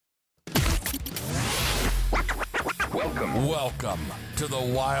Welcome to the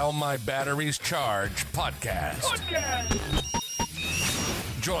While My Batteries Charge podcast.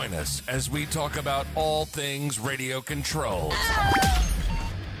 Join us as we talk about all things radio controls.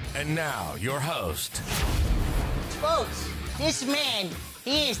 And now, your host, Folks, this man,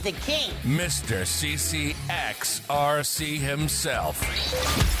 he is the king. Mr. CCXRC himself,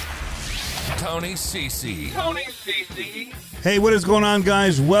 Tony CC. Hey, what is going on,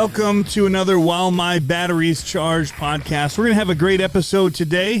 guys? Welcome to another While My Batteries Charge podcast. We're going to have a great episode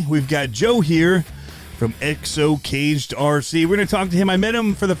today. We've got Joe here from Exo Caged RC. We're going to talk to him. I met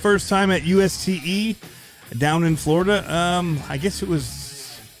him for the first time at USTE down in Florida. I guess it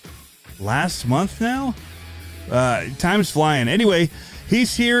was last month now. Time's flying. Anyway,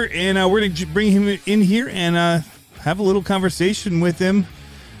 he's here, and we're going to bring him in here and have a little conversation with him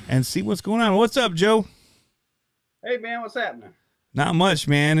and see what's going on. What's up, Joe? Hey, man, what's happening? Not much,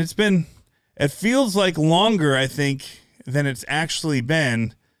 man. It feels like longer, I think, than it's actually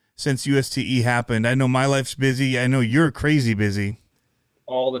been since USTE happened. I know my life's busy. I know you're crazy busy.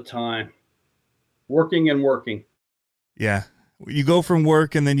 All the time. Working and working. Yeah. You go from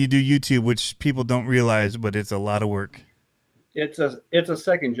work and then you do YouTube, which people don't realize, but it's a lot of work. It's a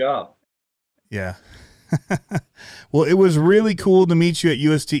second job. Yeah. Well, it was really cool to meet you at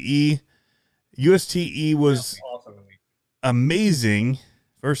USTE. USTE was awesome. amazing,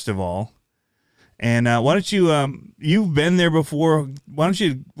 first of all. And why don't you, you've been there before.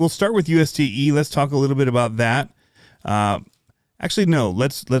 We'll start with USTE. Let's talk a little bit about that. Actually, no,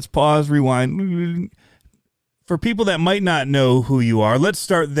 let's pause, rewind. For people that might not know who you are, let's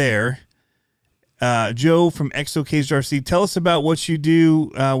start there. Joe from Exo Caged RC, tell us about what you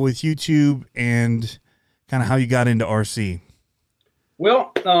do with YouTube and kind of how you got into RC.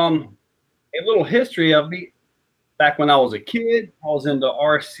 Well, a little history of me. Back when I was a kid, I was into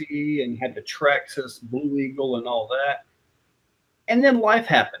RC and had the Traxxas, Blue Eagle, and all that. And then life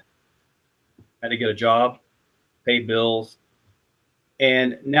happened. Had to get a job, pay bills.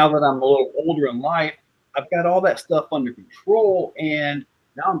 And now that I'm a little older in life, I've got all that stuff under control, and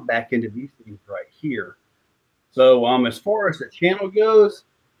now I'm back into these things right here. So as far as the channel goes,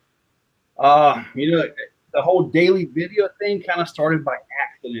 the whole daily video thing kind of started by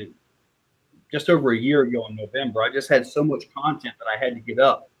accident. Just over a year ago in November, I just had so much content that I had to get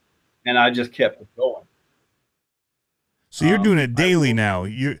up, and I just kept it going. So you're doing it daily now.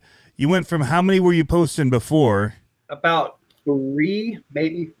 You went from how many were you posting before? About 3,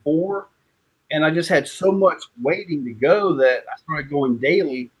 maybe 4. And I just had so much waiting to go that I started going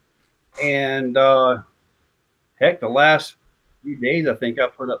daily. And heck, the last few days, I think I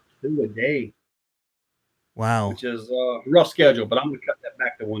put up 2 a day. Wow. Which is a rough schedule, but I'm going to cut that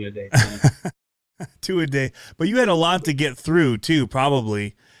back to 1 a day. 2 a day. But you had a lot to get through, too,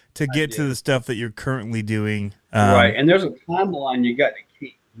 probably, to get to the stuff that you're currently doing. Right. And there's a timeline you got to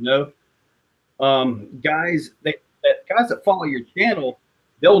keep, Guys that follow your channel,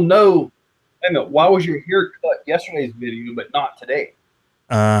 they'll know, why was your hair cut yesterday's video, but not today?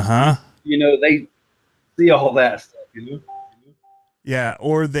 Uh-huh. They see all that stuff, Yeah,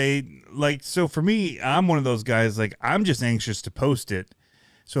 or so for me, I'm one of those guys, I'm just anxious to post it.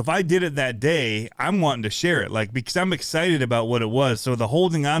 So if I did it that day, I'm wanting to share it, because I'm excited about what it was. So the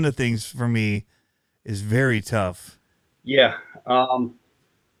holding on to things for me is very tough. Yeah.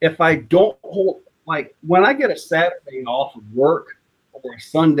 If I don't hold, when I get a Saturday off of work, or a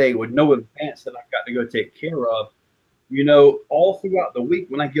Sunday with no events that I've got to go take care of, all throughout the week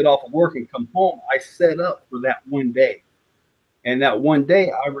when I get off of work and come home, I set up for that one day. And that one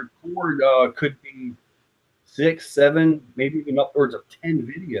day I record could be 6, 7, maybe even upwards of 10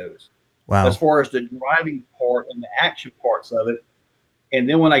 videos. Wow. As far as the driving part and the action parts of it. And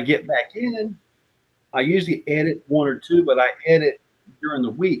then when I get back in, I usually edit 1 or 2, but I edit during the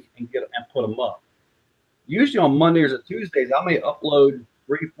week and put them up. Usually on Mondays or Tuesdays, I may upload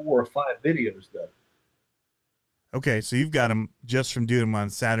 3, 4, or 5 videos, though. Okay, so you've got them just from doing them on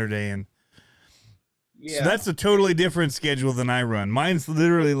Saturday. And yeah. So that's a totally different schedule than I run. Mine's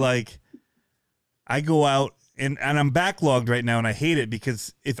literally I go out, and I'm backlogged right now, and I hate it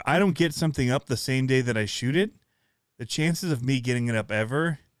because if I don't get something up the same day that I shoot it, the chances of me getting it up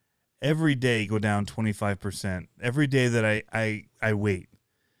every day go down 25%. Every day that I wait.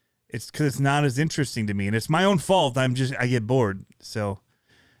 It's because it's not as interesting to me, and it's my own fault. I get bored. So,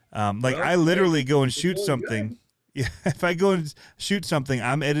 I literally go and shoot something. Yeah, if I go and shoot something,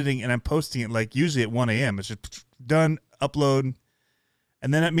 I'm editing and I'm posting it usually at 1 a.m. It's just done, upload,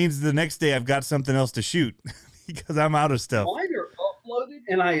 and then that means the next day I've got something else to shoot because I'm out of stuff. Mine are uploaded,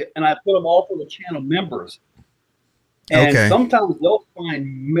 and I put them all for the channel members. And sometimes they'll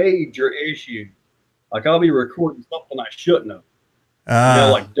find major issues Like I'll be recording something I shouldn't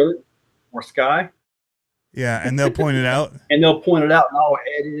have. Like dirt or sky. Yeah, and they'll point it out. And they'll point it out, and I'll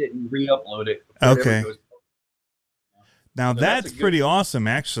edit it and re-upload it. Okay. Now that's pretty awesome,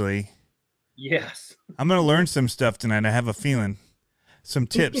 actually. Yes. I'm going to learn some stuff tonight. I have a feeling. Some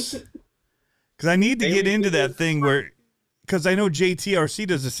tips. Because I need to get into that thing where, because I know JTRC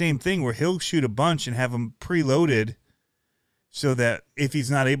does the same thing where he'll shoot a bunch and have them preloaded so that if he's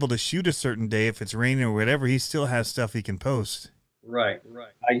not able to shoot a certain day, if it's raining or whatever, he still has stuff he can post. Right.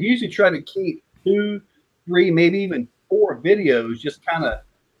 I usually try to keep 2, 3, maybe even 4 videos just kind of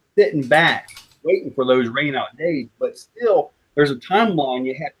sitting back, waiting for those rain out days. But still, there's a timeline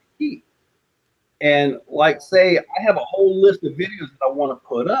you have to keep. And like, say, I have a whole list of videos that I want to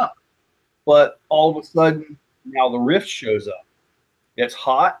put up, but all of a sudden, now the Rift shows up. It's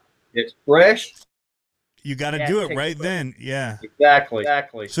hot. It's fresh. You got to do it right then. Yeah. Exactly.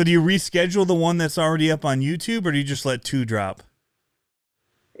 So do you reschedule the one that's already up on YouTube, or do you just let 2 drop?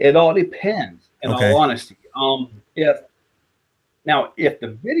 It all depends, in all honesty. If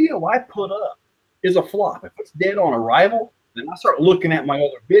the video I put up is a flop, if it's dead on arrival, then I start looking at my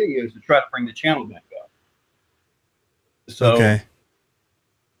other videos to try to bring the channel back up. So,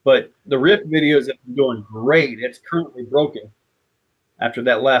 but the Rift videos have been doing great. It's currently broken after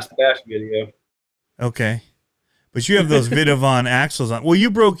that last bash video. Okay. But you have those Vidavon axles on. Well, you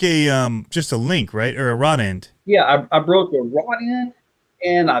broke a just a link, right? Or a rod end. Yeah, I broke a rod end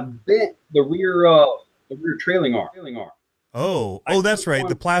and I bent the rear trailing arm. Oh, that's right,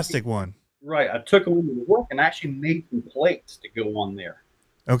 the plastic one. Right. I took them into work and actually made some plates to go on there.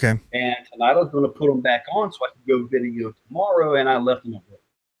 Okay. And tonight I was going to put them back on so I could go video tomorrow, and I left them at work.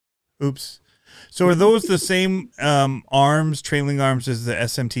 Oops. So are those the same trailing arms as the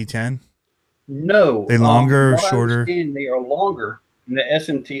SMT-10? No. They longer or shorter? They are longer, and the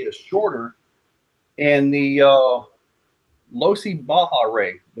SMT is shorter. And the Losi Baja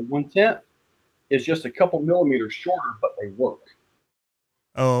Ray, the 110, is just a couple millimeters shorter, but they work.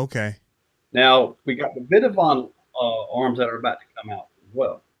 Oh, okay. Now, we got the Vidavon arms that are about to come out as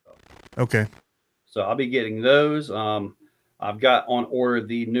well. Okay. So I'll be getting those. I've got on order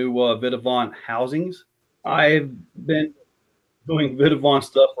the new Vidavon housings. I've been doing Vidavon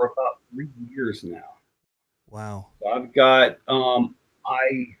stuff for about 3 years now. Wow. So I've got, I'm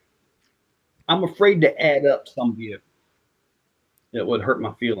afraid to add up some vehicles. It would hurt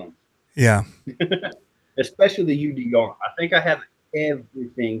my feelings. Yeah. Especially the UDR. I think I have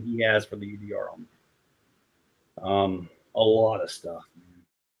everything he has for the UDR on. A lot of stuff. Man.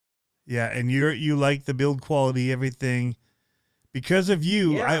 Yeah, and you like the build quality, everything. Because of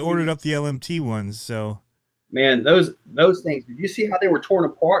you, I ordered up the LMT ones. So, man, those things. Did you see how they were torn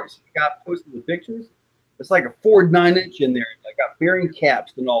apart? So the guy posted the pictures. It's like a Ford 9-inch in there. I got bearing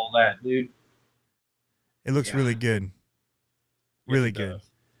caps and all that, dude. It looks really good. Really good.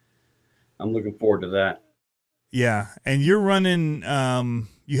 I'm looking forward to that. Yeah, and you're running.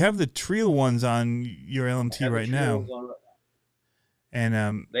 You have the Trail ones on your LMT right now,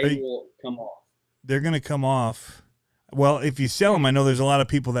 and they will come off. They're going to come off. Well, if you sell them, I know there's a lot of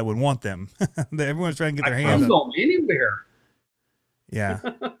people that would want them. Everyone's trying to get their hands on them anywhere. Yeah,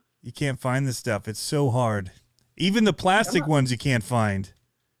 you can't find this stuff. It's so hard. Even the plastic ones you can't find.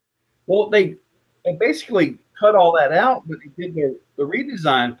 Well, they basically cut all that out, but they did the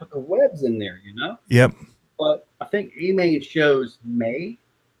redesign, put the webs in there. Yep. But I think email shows May.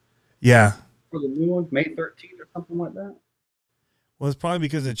 Yeah. For the new ones, May 13th or something like that. Well, it's probably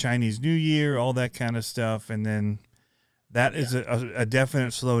because of Chinese New Year, all that kind of stuff. And then that is a definite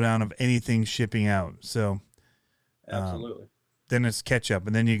slowdown of anything shipping out. So absolutely. Then it's catch up.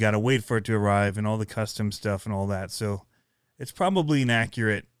 And then you got to wait for it to arrive and all the custom stuff and all that. So it's probably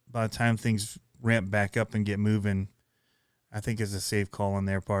inaccurate by the time things ramp back up and get moving. I think is a safe call on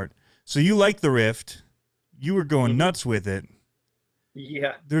their part. So you like the Rift. You were going nuts with it.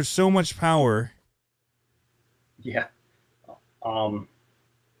 Yeah. There's so much power. Yeah.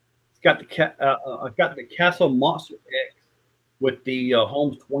 It's got I've got the Castle Monster X with the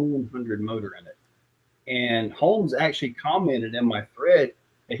Holmes 2100 motor in it. And Holmes actually commented in my thread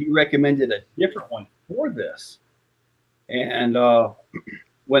that he recommended a different one for this. And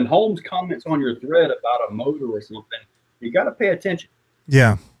when Holmes comments on your thread about a motor or something, you got to pay attention.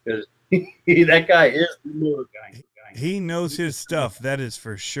 Yeah. Because that guy is the motor guy. He knows his stuff. That is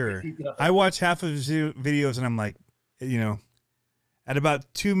for sure. I watch half of his videos and I'm like, at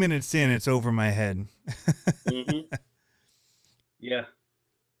about 2 minutes in, it's over my head. Mm-hmm. Yeah.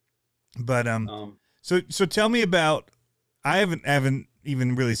 But, so tell me about, I haven't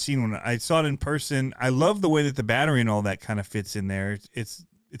even really seen one. I saw it in person. I love the way that the battery and all that kind of fits in there. It's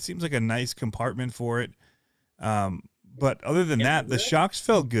it seems like a nice compartment for it. But other than that, the shocks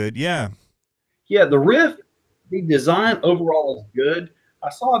felt good. Yeah. Yeah, the Rift, the design overall is good. I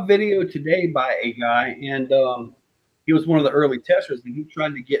saw a video today by a guy, and he was one of the early testers, and he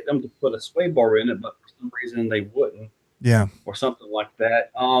tried to get them to put a sway bar in it, but for some reason they wouldn't. Yeah. Or something like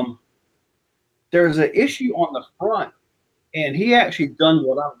that. There's an issue on the front, and he actually done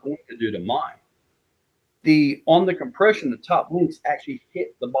what I'm going to do to mine. On the compression, the top links actually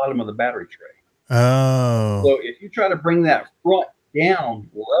hit the bottom of the battery tray. Oh. So if you try to bring that front down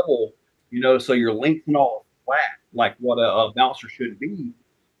level, so your links and all flat, like what a bouncer should be,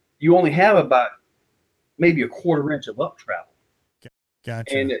 you only have about maybe a 1/4 inch of up travel.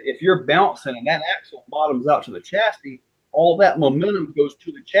 Gotcha. And if you're bouncing and that axle bottoms out to the chassis, all that momentum goes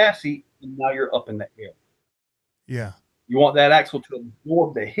to the chassis, and now you're up in the air. Yeah. You want that axle to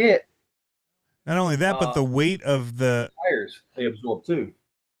absorb the hit. Not only that, but the weight of the tires, they absorb too.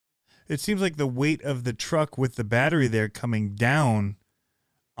 It seems like the weight of the truck with the battery there coming down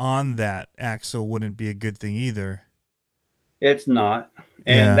on that axle wouldn't be a good thing either. It's not.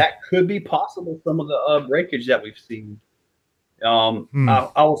 And that could be possible, some of the breakage that we've seen. I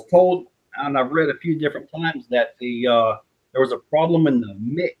was told, and I've read a few different times, that there was a problem in the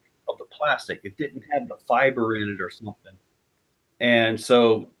mix of the plastic. It didn't have the fiber in it or something. And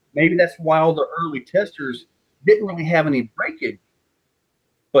so maybe that's why all the early testers didn't really have any breakage.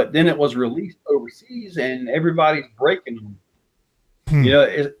 But then it was released overseas, and everybody's breaking them.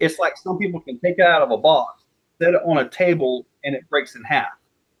 It's like some people can take it out of a box, set it on a table, and it breaks in half.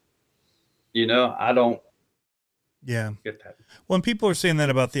 I don't get that. When people are saying that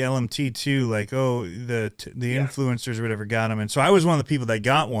about the LMT too, like, oh, the influencers or whatever got them. And so I was one of the people that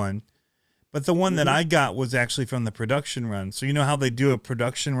got one, but the one that I got was actually from the production run. So you know how they do a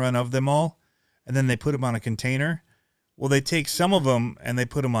production run of them all, and then they put them on a container? Well, they take some of them and they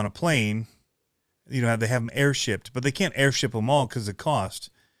put them on a plane. They have them airshipped, but they can't airship them all because of cost.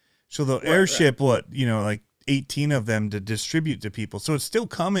 So they'll airship like 18 of them to distribute to people. So it's still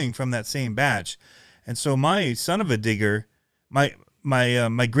coming from that same batch. And so my son of a digger, my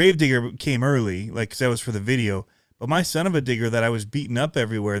grave digger came early, like, because that was for the video. But my son of a digger that I was beating up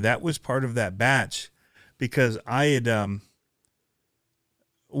everywhere, that was part of that batch, because I had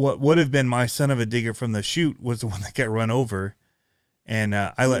what would have been my son of a digger from the shoot was the one that got run over. And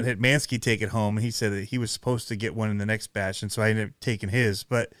I let Hitmansky take it home, and he said that he was supposed to get one in the next batch, and so I ended up taking his.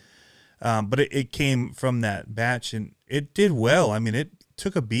 But it came from that batch, and it did well. I mean, it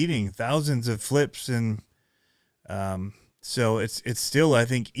took a beating, thousands of flips, and so it's still, I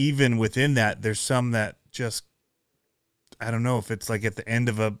think, even within that, there's some that just, I don't know if it's like at the end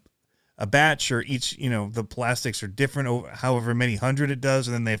of a batch, or each, the plastics are different, however many hundred it does,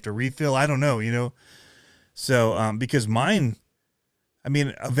 and then they have to refill. I don't know, So because mine, I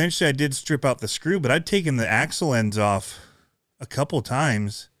mean, eventually I did strip out the screw, but I'd taken the axle ends off a couple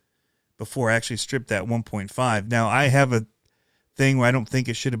times before I actually stripped that 1.5. Now, I have a thing where I don't think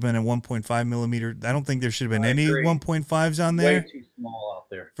it should have been a 1.5 millimeter. I don't think there should have been any 1.5s on there. Way too small out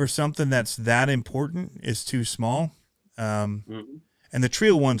there. For something that's that important, is too small. And the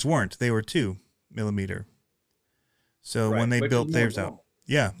Trio ones weren't. They were 2 millimeter. So when they built theirs out.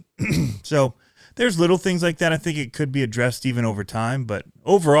 Yeah. So there's little things like that. I think it could be addressed even over time. But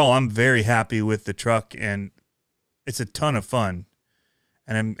overall, I'm very happy with the truck, and it's a ton of fun.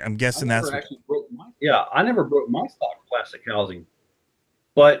 And I'm guessing that's what... I never broke my stock plastic housing,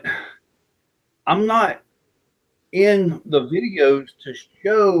 but I'm not in the videos to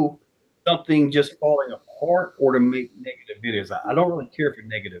show something just falling apart or to make negative videos. I don't really care for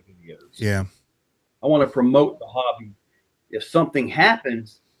negative videos. Yeah. I want to promote the hobby. If something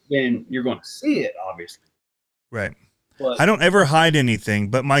happens, then you're going to see it, obviously. Right. But I don't ever hide anything,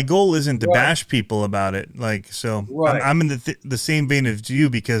 but my goal isn't to bash people about it. Like, so I'm in the same vein as you,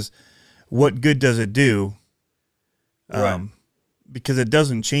 because what good does it do? Because it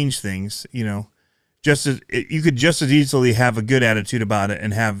doesn't change things, just as you could just as easily have a good attitude about it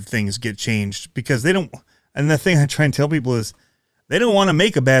and have things get changed, because they don't. And the thing I try and tell people is they don't want to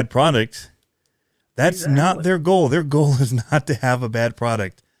make a bad product. That's not their goal. Their goal is not to have a bad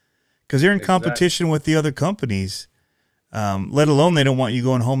product, because they're in competition with the other companies. Let alone they don't want you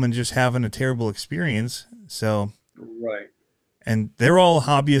going home and just having a terrible experience. So, and they're all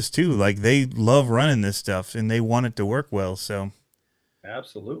hobbyists too. Like, they love running this stuff and they want it to work well. So,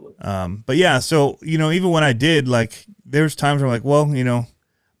 absolutely. But yeah, so, even when I did, like, there's times where I'm like, well,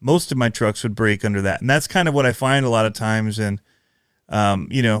 most of my trucks would break under that. And that's kind of what I find a lot of times. And,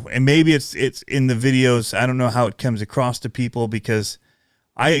 and maybe it's in the videos. I don't know how it comes across to people, because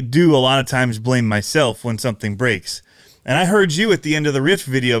I do a lot of times blame myself when something breaks. And I heard you at the end of the Rift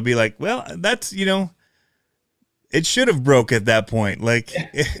video be like, well, that's, it should have broke at that point. Like,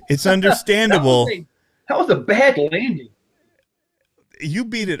 it's understandable. That was a bad landing. You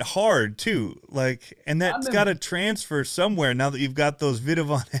beat it hard too. Like, and that's got to transfer somewhere now that you've got those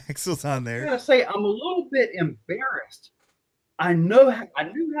Vidovon axles on there. I gotta say, I'm a little bit embarrassed. I knew how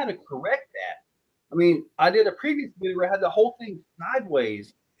to correct that. I mean, I did a previous video where I had the whole thing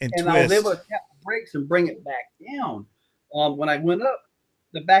sideways, and I was able to tap the brakes and bring it back down. When I went up,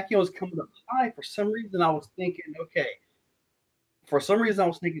 the back heel was coming up high. For some reason, I was thinking,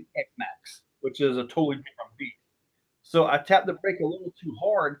 X-Max, which is a totally different beast. So I tapped the brake a little too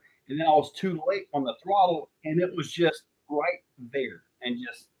hard, and then I was too late on the throttle, and it was just right there. And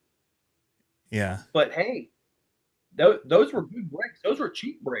just But hey, those were good brakes. Those were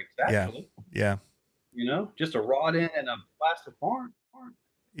cheap brakes, actually. Yeah. Just a rod end and a plastic arm.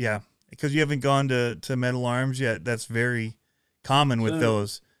 Yeah, because you haven't gone to metal arms yet. That's very common with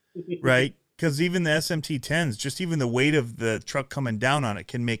those, right? Because even the SMT 10s, just even the weight of the truck coming down on it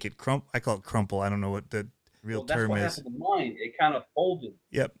can make it I call it crumple. I don't know what the real term is. That's what happened to mine. It kind of folded.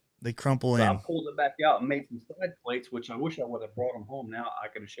 Yep, they crumple in. I pulled it back out and made some side plates, which I wish I would have brought them home. Now I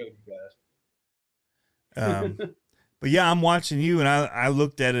could have showed you guys. But yeah, I'm watching you, and I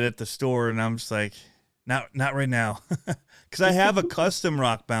looked at it at the store, and I'm just like, not right now, because I have a custom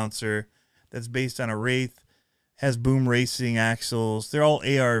rock bouncer that's based on a Wraith, has Boom Racing axles. They're all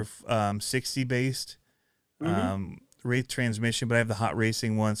AR 60 based, Wraith transmission, but I have the Hot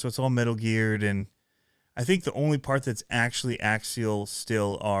Racing one, so it's all metal geared, and I think the only part that's actually axial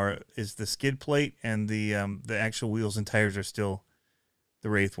still is the skid plate, and the actual wheels and tires are still the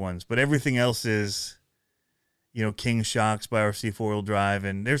Wraith ones, but everything else is, King shocks by RC 4-wheel drive,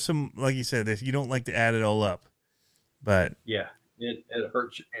 and there's some, like you said, if you don't like to add it all up, but yeah, it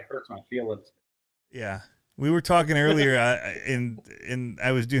hurts. It hurts my feelings. Yeah, we were talking earlier, and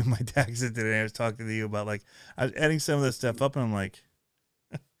I was doing my taxes today. I was talking to you about I was adding some of this stuff up, and I'm like,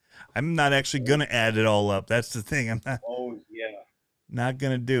 I'm not actually gonna add it all up. That's the thing. I'm not. Oh yeah. Not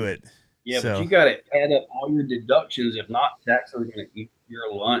gonna do it. Yeah, so. But you got to add up all your deductions. If not, taxes are going to eat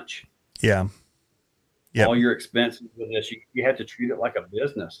your lunch. Yeah. Yep. All your expenses with this, you have to treat it like a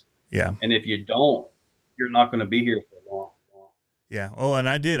business. Yeah. And if you don't, you're not going to be here for long. Yeah. Oh, and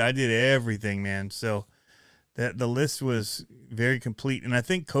I did everything, man. So the list was very complete. And I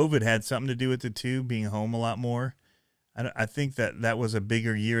think COVID had something to do with it too, being home a lot more. I think that was a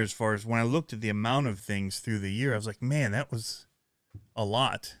bigger year as far as when I looked at the amount of things through the year, I was like, man, that was a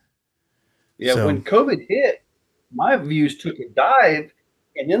lot. Yeah. So, when COVID hit, my views took a dive,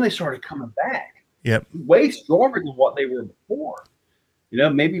 and then they started coming back. Yep. Way stronger than what they were before.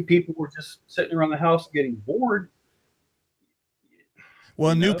 Maybe people were just sitting around the house getting bored.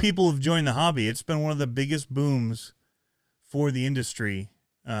 Well, new people have joined the hobby. It's been one of the biggest booms for the industry,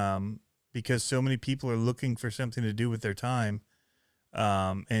 because so many people are looking for something to do with their time,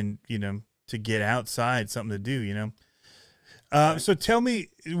 and to get outside, something to do. So tell me,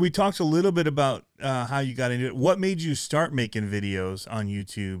 we talked a little bit about how you got into it. What made you start making videos on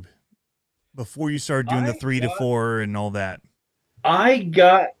YouTube before you started doing the 3 to 4 and all that? I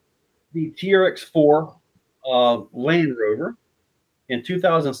got the TRX4 Land Rover in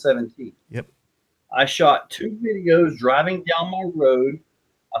 2017. Yep. I shot 2 videos driving down my road.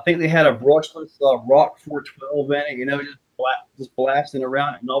 I think they had a brushless Rock 412 in it, just blasting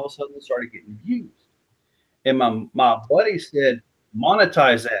around, and all of a sudden it started getting views. And my buddy said,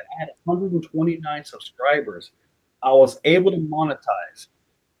 monetize that. I had 129 subscribers. I was able to monetize.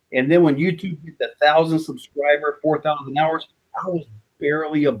 And then when YouTube hit the 1,000 subscriber, 4,000 hours, I was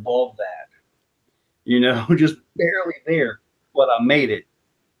barely above that. Just barely there, but I made it.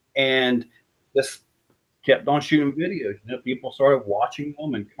 And just kept on shooting videos. People started watching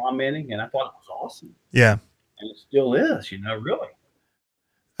them and commenting, and I thought it was awesome. Yeah. And it still is, really.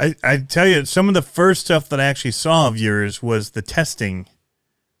 I tell you, some of the first stuff that I actually saw of yours was the testing,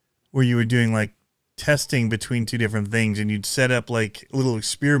 where you were doing testing between 2 different things, and you'd set up little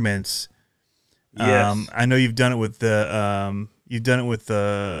experiments. Yes. I know you've done it with the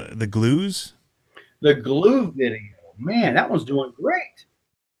glues. The glue video, man, that one's doing great.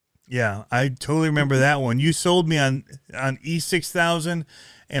 Yeah, I totally remember that one. You sold me on E6000,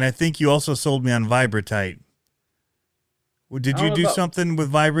 and I think you also sold me on Vibratite. Did you do something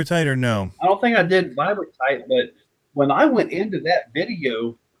with Vibratite or no? I don't think I did Vibratite, but when I went into that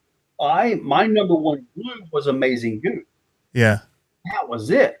video, my number one glue was Amazing Goo. Yeah. That was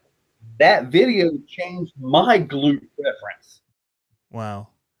it. That video changed my glue preference. Wow.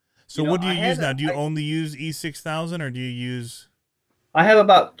 So what do you use now? Do you only use E6000, or do you use... I have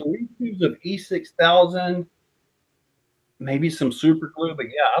about 3 tubes of E6000. maybe some super glue, but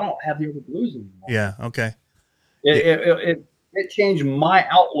yeah, I don't have the other glues anymore. Yeah. Okay. It changed my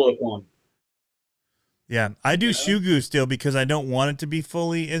outlook on it. Yeah. I do shoe glue still because I don't want it to be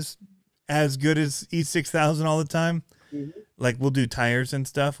fully as good as E6000 all the time. Mhm. Like we'll do tires and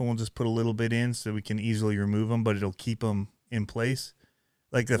stuff and we'll just put a little bit in so we can easily remove them, but it'll keep them in place.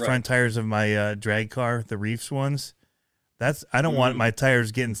 Like the front tires of my drag car, the Reefs ones. I don't want my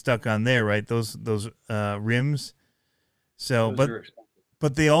tires getting stuck on there, right? Those rims. So,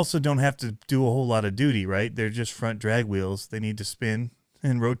 but they also don't have to do a whole lot of duty, right? They're just front drag wheels. They need to spin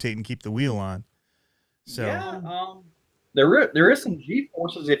and rotate and keep the wheel on. So yeah, there is some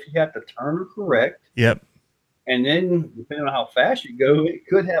G-forces if you have to turn them correct. Yep. And then depending on how fast you go, it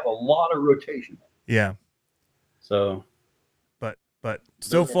could have a lot of rotation. Yeah. So, but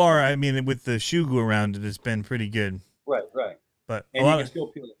so far, I mean, with the shoe glue around it, it's been pretty good. Right. But And you can still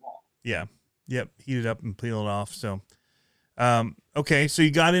peel it off. Yeah. Yep. Heat it up and peel it off. So, okay. So you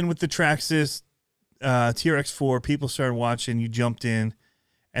got in with the Traxxas TRX4. People started watching. You jumped in,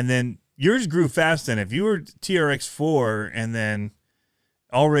 and then yours grew fast. Then, if you were TRX4 and then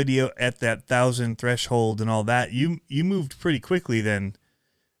already at that 1,000 threshold and all that, you moved pretty quickly then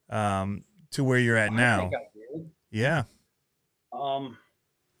to where you're at now. I think I did. Yeah.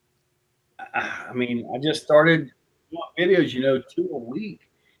 I mean, I just started doing videos, 2 a week.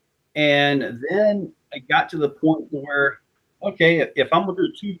 And then I got to the point where, okay, if I'm going to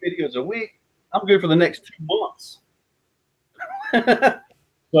do 2 videos a week, I'm good for the next 2 months.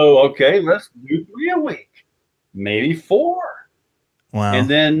 So, okay, let's do 3 a week, maybe 4. Wow. And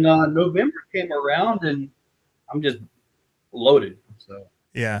then November came around and I'm just loaded. So,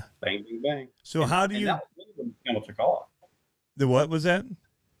 yeah. Bang, bang, bang. So how do you... That was when the channel took off. The what was that?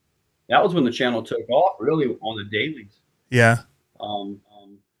 That was when the channel took off, really, on the dailies. Yeah. Well,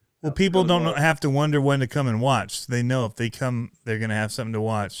 people don't have to wonder when to come and watch. They know if they come, they're going to have something to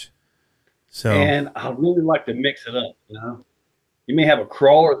watch. So, and I really like to mix it up. You may have a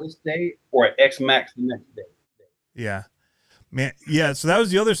crawler this day or an X Max the next day. Yeah, man. Yeah. So that was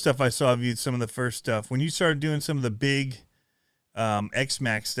the other stuff I saw of you. Some of the first stuff when you started doing some of the big X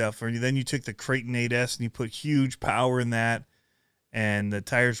Max stuff, or then you took the Creighton 8S and you put huge power in that. And the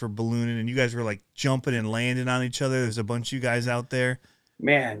tires were ballooning, and you guys were like jumping and landing on each other. There's a bunch of you guys out there.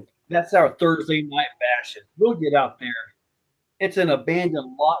 Man, that's our Thursday night bashes. We'll get out there. It's an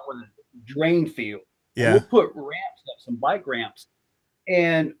abandoned lot with a drain field. Yeah. We'll put ramps up, some bike ramps,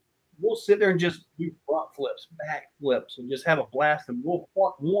 and we'll sit there and just do front flips, back flips, and just have a blast. And we'll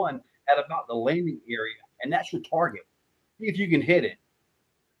park one at about the landing area, and that's your target. See if you can hit it.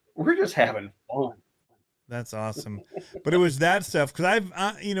 We're just having fun. That's awesome. But it was that stuff because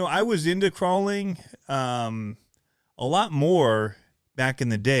I was into crawling a lot more back in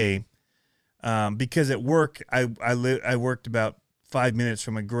the day because at work I worked about 5 minutes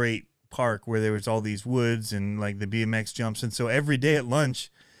from a great park where there was all these woods and like the BMX jumps, and so every day at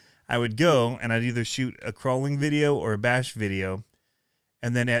lunch I would go and I'd either shoot a crawling video or a bash video,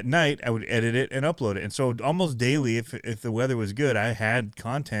 and then at night I would edit it and upload it. And so almost daily, if the weather was good, I had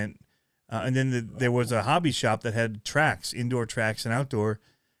content. And then there was a hobby shop that had tracks, indoor tracks and outdoor,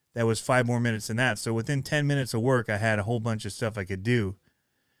 that was 5 more minutes than that. So within 10 minutes of work, I had a whole bunch of stuff I could do.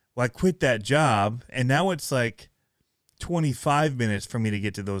 Well, I quit that job, and now it's like 25 minutes for me to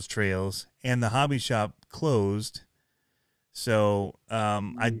get to those trails, and the hobby shop closed. So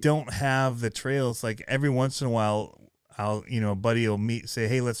I don't have the trails. Like every once in a while, a buddy will say,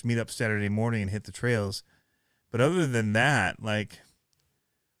 hey, let's meet up Saturday morning and hit the trails. But other than that, like,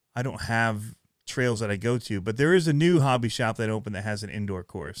 I don't have trails that I go to, but there is a new hobby shop that opened that has an indoor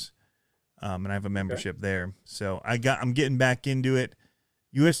course. And I have a membership there. So I'm getting back into it.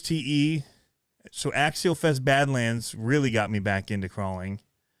 USTE. So Axial Fest Badlands really got me back into crawling.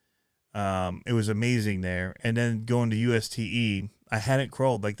 It was amazing there. And then going to USTE, I hadn't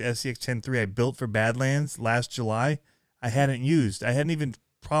crawled like the SCX 10.3 I built for Badlands last July. I hadn't used. I hadn't even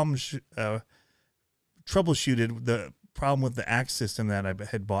troubleshooted the problem with the axe system that I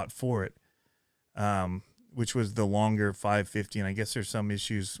had bought for it, which was the longer 550, and I guess there's some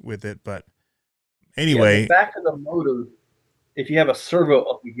issues with it, but anyway. Yeah, back to the motor, if you have a servo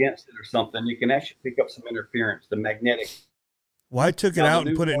up against it or something, you can actually pick up some interference, the magnetic. Well, I took it out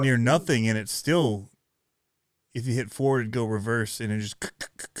and put it near nothing, and it's still, if you hit forward, it'd go reverse, and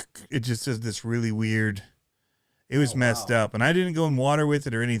it just does this really weird, it was messed up, and I didn't go in water with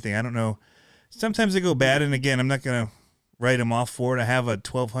it or anything. I don't know. Sometimes they go bad, and again, I'm not going to write them off for it. I have a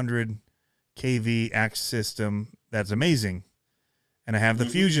 1200 kV axe system that's amazing, and I have the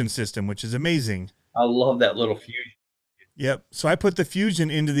Fusion system, which is amazing. I love that little Fusion. Yep. So I put the Fusion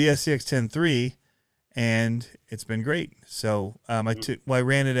into the SCX 10.3, and it's been great. So I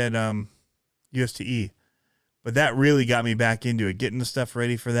ran it at USTE, but that really got me back into it, getting the stuff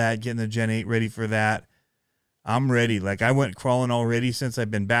ready for that, getting the Gen 8 ready for that. I'm ready. Like, I went crawling already since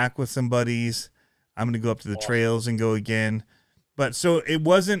I've been back with some buddies. I'm going to go up to the trails and go again. But so it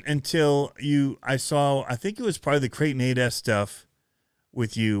wasn't until I think it was probably the Creighton 8S stuff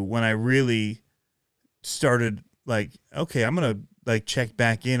with you when I really started like, okay, I'm going to like check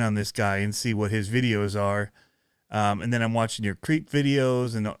back in on this guy and see what his videos are. And then I'm watching your creep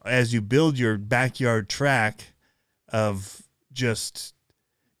videos, and as you build your backyard track of just,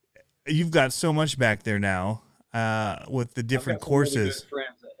 you've got so much back there now with the different courses. Really good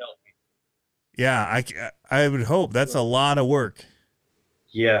friends that help me. Yeah, I would hope. That's a lot of work.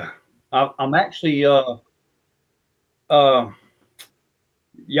 Yeah, I'm actually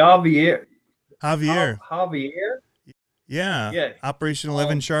Javier. Yeah. Operation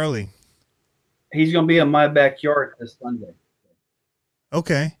 11 Charlie. He's going to be in my backyard this Sunday.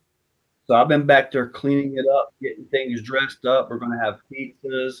 Okay. So I've been back there cleaning it up, getting things dressed up. We're going to have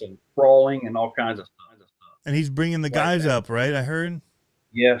pizzas and crawling and all kinds of stuff. And he's bringing the guys up, right? I heard.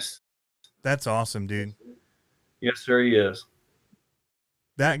 Yes. That's awesome, dude. Yes, sir, he is.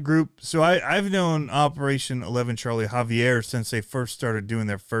 That group. So I've known Operation 11 Charlie Javier since they first started doing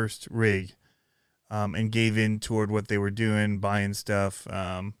their first rig, and gave in toward what they were doing, buying stuff.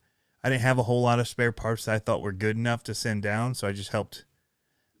 I didn't have a whole lot of spare parts that I thought were good enough to send down, so I just helped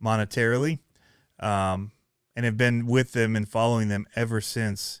monetarily, and have been with them and following them ever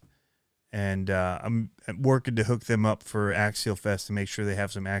since. And I'm working to hook them up for Axial Fest to make sure they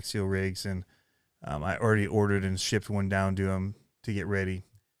have some Axial rigs, and I already ordered and shipped one down to them to get ready.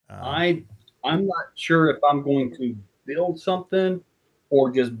 I'm not sure if I'm going to build something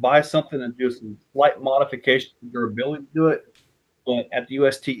or just buy something and do some slight modifications to their ability to do it. But at the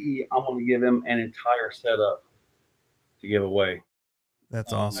USTE, I'm going to give them an entire setup to give away.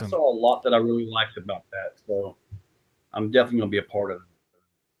 That's awesome. I saw a lot that I really liked about that, so I'm definitely going to be a part of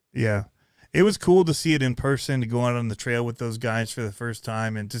it. Yeah. It was cool to see it in person, to go out on the trail with those guys for the first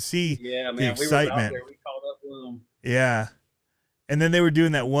time, and to see the excitement. We were out there. We caught up with them. Yeah. And then they were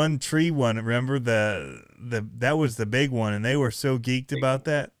doing that one tree one. Remember that was the big one, and they were so geeked about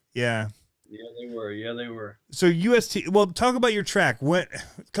that. Yeah. Yeah, they were. So UST, well, talk about your track. A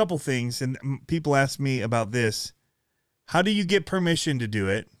couple things, and people ask me about this. How do you get permission to do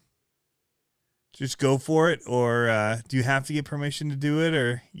it? Just go for it, or do you have to get permission to do it,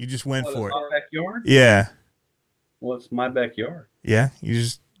 or you just went for it? My backyard? Yeah. Well, it's my backyard. Yeah, you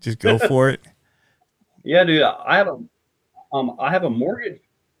just go for it. Yeah, dude. I have a mortgage.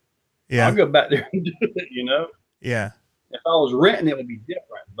 Yeah. I'll go back there and do it. You know. Yeah. If I was renting, it would be different.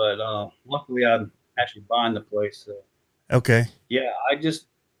 But luckily, I'm actually buying the place. So. Okay. Yeah,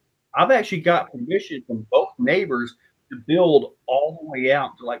 I've actually got permission from both neighbors to build all the way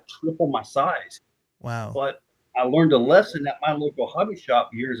out to like triple my size. Wow. But I learned a lesson at my local hobby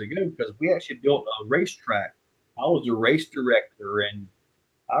shop years ago, because we actually built a racetrack. I was a race director, and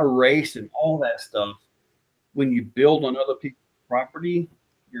I raced and all that stuff. When you build on other people's property,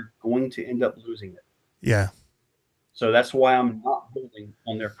 you're going to end up losing it. Yeah. So that's why I'm not building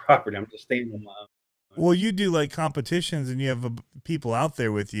on their property. I'm just staying on my own. Well, you do like competitions, and you have people out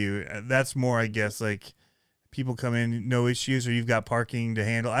there with you. That's more, I guess, like people come in, no issues, or you've got parking to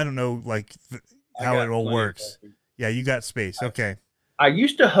handle. I don't know, like how it all works. Yeah, you got space. Okay. I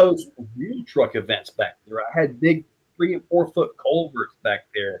used to host wheel truck events back there. I had big 3 and 4 foot culverts back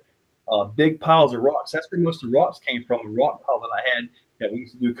there, big piles of rocks. That's where most of the rocks came from. A rock pile that I had that we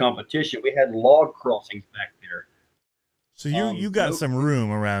used to do competition. We had log crossings back there. So you got some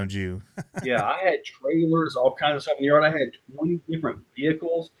room around you. Yeah, I had trailers, all kinds of stuff in the yard. I had 20 different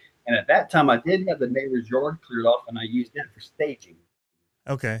vehicles. And at that time, I did have the neighbor's yard cleared off, and I used that for staging.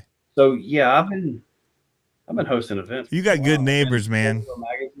 Okay. So yeah, I've been hosting events. You got good neighbors, man.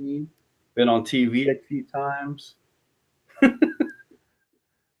 Magazine, been on TV a few times.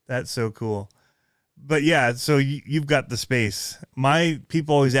 That's so cool. But yeah, so you've got the space. My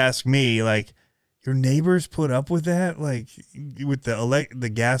people always ask me, like, your neighbors put up with that, like with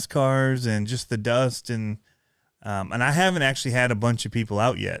the gas cars and just the dust, and I haven't actually had a bunch of people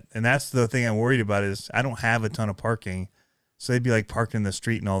out yet, and that's the thing I'm worried about is I don't have a ton of parking, so they'd be like parked in the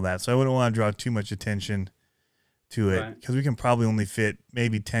street and all that. So I wouldn't want to draw too much attention to it, because we can probably only fit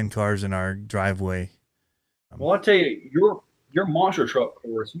maybe 10 cars in our driveway. Well, I'll tell you, your monster truck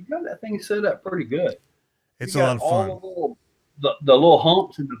course, you got that thing set up pretty good. It's a lot of fun. The little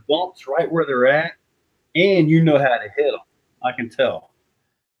humps and the bumps right where they're at, and you know how to hit them. I can tell.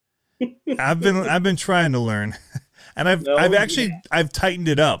 I've been trying to learn, and I've tightened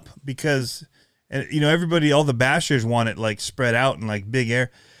it up, because And everybody, all the bashers want it like spread out and like big air.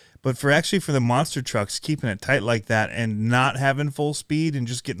 But for the monster trucks, keeping it tight like that and not having full speed and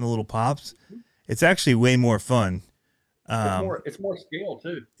just getting the little pops, it's actually way more fun. It's more scale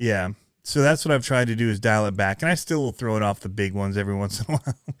too. Yeah. So that's what I've tried to do is dial it back. And I still will throw it off the big ones every once in a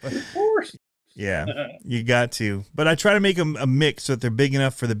while. But, of course. Yeah, you got to. But I try to make them a mix so that they're big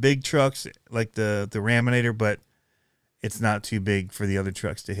enough for the big trucks, like the Raminator, but it's not too big for the other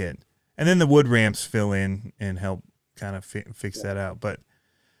trucks to hit. And then the wood ramps fill in and help kind of fix that out. But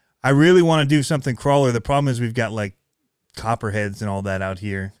I really want to do something crawler. The problem is we've got like copperheads and all that out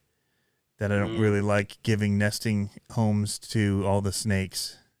here that I don't really like giving nesting homes to all the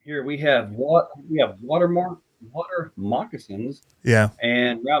snakes. Here we have water moccasins. Yeah.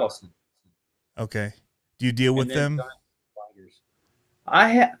 And rattlesnakes. Okay. Do you deal with them?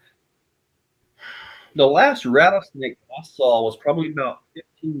 The last rattlesnake I saw was probably about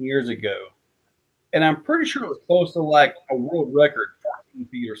 15 years ago. And I'm pretty sure it was close to like a world record, 14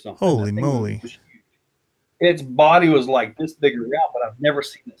 feet or something. Holy moly. Its body was like this big around, but I've never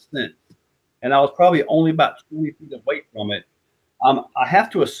seen it since. And I was probably only about 20 feet away from it. I have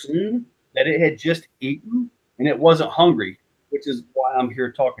to assume that it had just eaten and it wasn't hungry, which is why I'm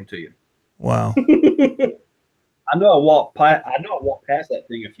here talking to you. Wow. I know I walked past that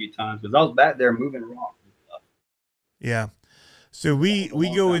thing a few times because I was back there moving rocks and stuff. Yeah. So we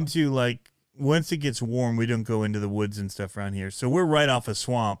go into like, once it gets warm, we don't go into the woods and stuff around here. So we're right off a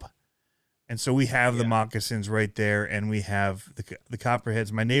swamp. And so we have the moccasins right there, and we have the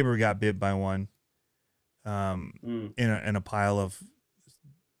copperheads. My neighbor got bit by one in a pile of,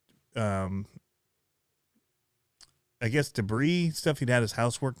 I guess, debris, stuff he'd had his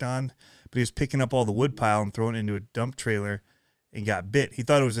house worked on. But he was picking up all the wood pile and throwing it into a dump trailer and got bit. He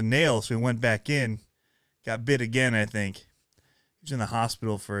thought it was a nail, so he went back in, got bit again, I think. He was in the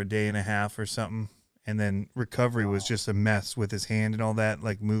hospital for a day and a half or something. And then recovery was just a mess with his hand and all that,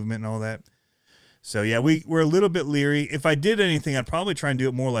 like movement and all that. So, yeah, we're a little bit leery. If I did anything, I'd probably try and do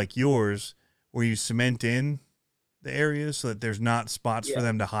it more like yours, where you cement in the areas so that there's not spots for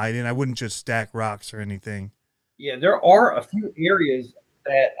them to hide in. I wouldn't just stack rocks or anything. Yeah, there are a few areas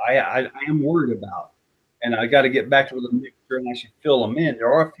that I am worried about, and I got to get back to the mixer and actually fill them in.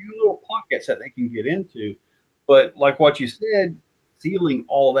 There are a few little pockets that they can get into, but like what you said, sealing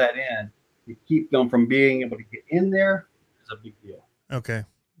all that in to keep them from being able to get in there is a big deal. Okay,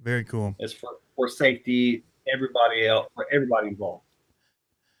 very cool. It's for safety, everybody else, for everybody involved.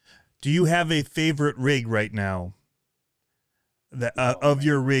 Do you have a favorite rig right now? That of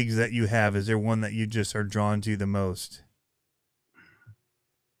your rigs that you have, is there one that you just are drawn to the most?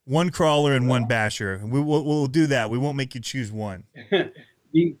 One crawler and one basher. We'll do that. We won't make you choose one.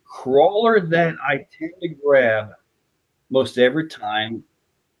 The crawler that I tend to grab most every time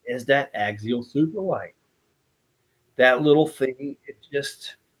is that Axial Superlight. That little thing,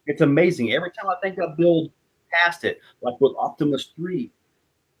 it's amazing. Every time I think I build past it, like with Optimus 3,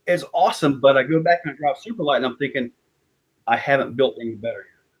 it's awesome, but I go back and I drive Superlight and I'm thinking, I haven't built any better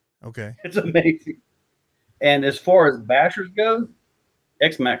yet. Okay. It's amazing. And as far as bashers go,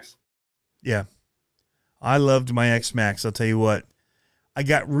 X-Max. Yeah. I loved my X-Max. I'll tell you what. I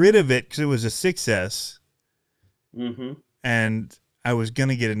got rid of it because it was a 6S. Mm-hmm. And I was going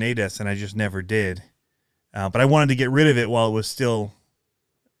to get an 8S, and I just never did. But I wanted to get rid of it while it was still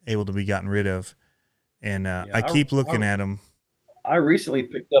able to be gotten rid of. And I keep looking at them. I recently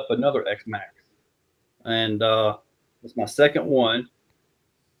picked up another X-Max. And it's my second one.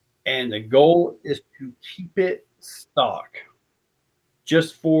 And the goal is to keep it stock.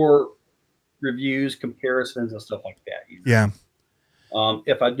 Just for reviews, comparisons, and stuff like that. You know? Yeah.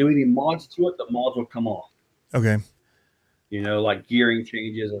 If I do any mods to it, the mods will come off. Okay. You know, like gearing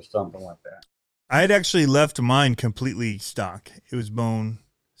changes or something like that. I had actually left mine completely stock. It was bone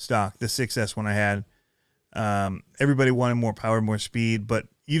stock, the 6S one I had. Everybody wanted more power, more speed, but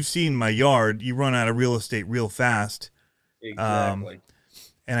you've seen my yard. You run out of real estate real fast. Exactly.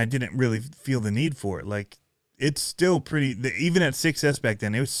 And I didn't really feel the need for it. Like, it's still pretty, even at 6S back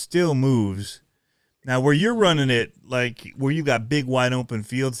then, it still moves. Now, where you're running it, like where you got big, wide open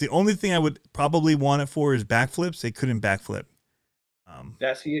fields, the only thing I would probably want it for is backflips. They couldn't backflip.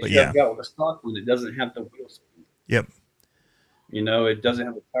 That's the issue I've got with the stock one. It doesn't have the wheel speed. Yep. You know, it doesn't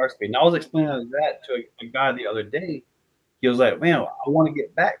have the tire speed. And I was explaining that to a guy the other day. He was like, man, I want to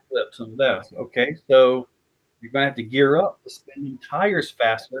get backflips on those. Okay, so you're going to have to gear up to spin them tires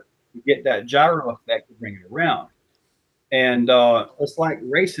faster to get that gyro effect to bring it around. And it's like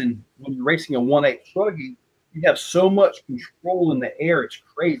racing. When you're racing a 1.8 truggy, you have so much control in the air. It's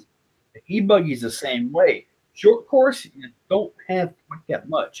crazy. The e-buggy is the same way. Short course, you don't have quite that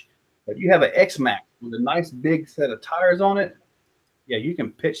much. But you have an X-Max with a nice big set of tires on it. Yeah, you can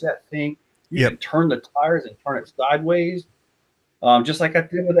pitch that thing. You can turn the tires and turn it sideways, just like I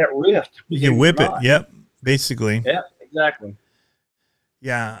did with that Rift. You can whip it. Yep, basically. Yeah, exactly.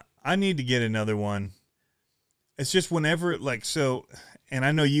 Yeah, I need to get another one. It's just whenever, like, so, and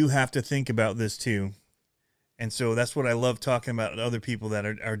I know you have to think about this too. And so that's what I love talking about other people that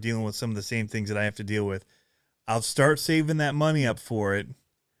are dealing with some of the same things that I have to deal with. I'll start saving that money up for it.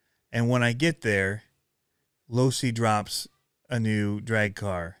 And when I get there, Losi drops a new drag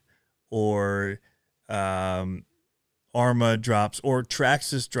car, or Arma drops, or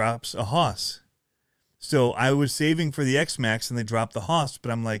Traxxas drops a Haas. So I was saving for the X-Max and they dropped the Haas,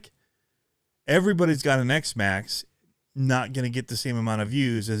 but I'm like, everybody's got an X-Max, not going to get the same amount of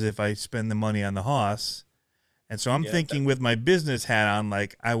views as if I spend the money on the Haas. And so I'm thinking with my business hat on,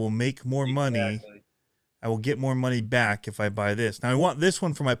 like, I will make more money. I will get more money back if I buy this. Now, I want this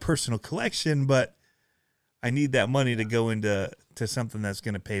one for my personal collection, but I need that money to go into something that's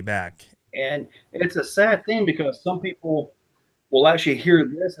going to pay back. And it's a sad thing because some people will actually hear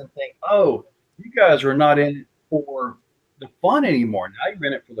this and think, oh, you guys are not in it for the fun anymore. Now you're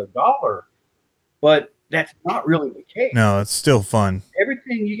in it for the dollar. But that's not really the case. No, it's still fun.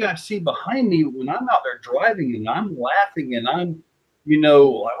 Everything you guys see behind me when I'm out there driving and I'm laughing and I'm,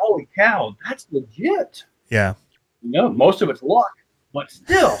 like, holy cow, that's legit. Yeah. Most of it's luck, but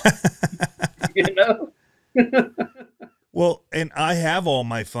still, Well, and I have all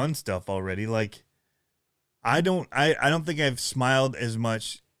my fun stuff already. Like, I don't think I've smiled as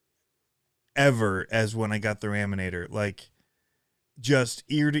much ever as when I got the Raminator. Like, just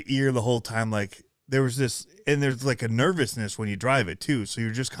ear to ear the whole time. Like, there was this, and there's like a nervousness when you drive it too. So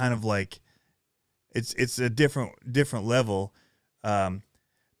you're just kind of like, it's a different level.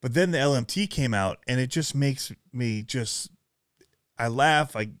 But then the LMT came out, and it just makes me I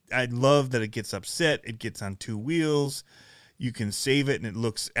laugh. I love that it gets upset. It gets on two wheels. You can save it, and it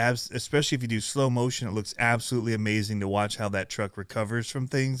looks, especially if you do slow motion, it looks absolutely amazing to watch how that truck recovers from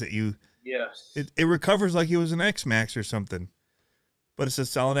things that you. Yes. It recovers like it was an X-Max or something, but it's a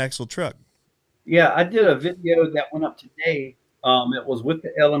solid axle truck. Yeah, I did a video that went up today. It was with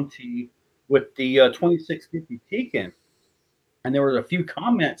the LMT with the 2650 Tekin, and there were a few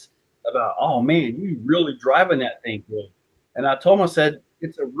comments about, oh man, you really driving that thing good. And I told him, I said,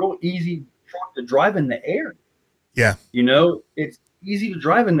 it's a real easy truck to drive in the air. Yeah. It's easy to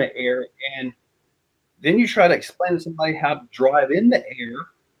drive in the air. And then you try to explain to somebody how to drive in the air,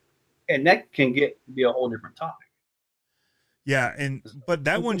 and that can get to be a whole different topic. Yeah. But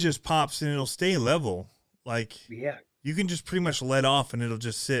that one just pops and it'll stay level. Like, yeah, you can just pretty much let off and it'll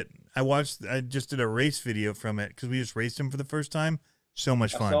just sit. I just did a race video from it because we just raced him for the first time. So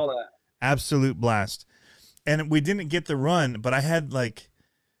much fun. I saw that. Absolute blast. And we didn't get the run, but I had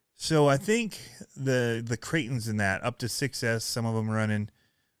so I think the Creightons in that up to 6S, some of them running,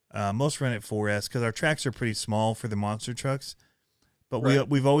 most run at 4S because our tracks are pretty small for the monster trucks. But right.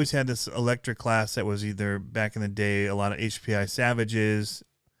 we've always had this electric class that was either back in the day, a lot of HPI Savages.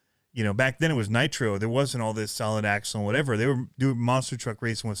 Back then it was Nitro. There wasn't all this solid axle and whatever. They were doing monster truck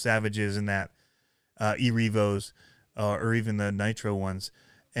racing with Savages and that E-Revos or even the Nitro ones.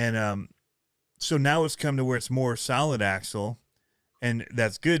 And so now it's come to where it's more solid axle, and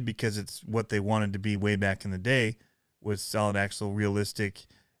that's good because it's what they wanted to be way back in the day, was solid axle, realistic,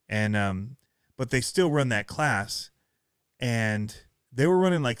 and but they still run that class, and they were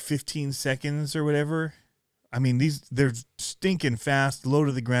running like 15 seconds or whatever. I mean, they're stinking fast, low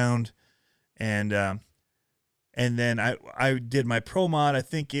to the ground, and then I did my pro mod. I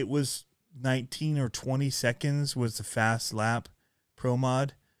think it was 19 or 20 seconds was the fast lap pro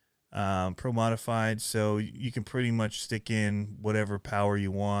mod. Pro modified, so you can pretty much stick in whatever power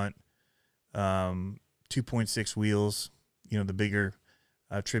you want. 2.6 wheels, the bigger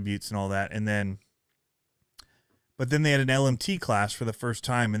tributes and all that. But then they had an LMT class for the first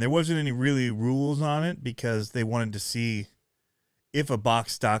time, and there wasn't any really rules on it because they wanted to see if a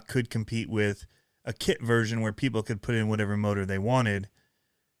box stock could compete with a kit version where people could put in whatever motor they wanted.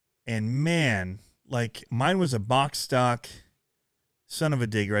 And man, like, mine was a box stock son of a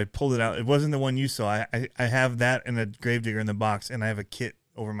digger. I pulled it out. It wasn't the one you saw. I have that and a Gravedigger in the box, and I have a kit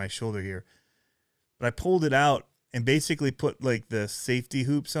over my shoulder here. But I pulled it out and basically put like the safety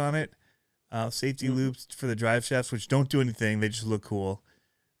hoops on it, safety loops for the drive shafts, which don't do anything. They just look cool.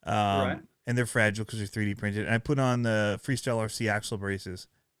 Right. And they're fragile because they're 3D printed. And I put on the Freestyle RC axle braces.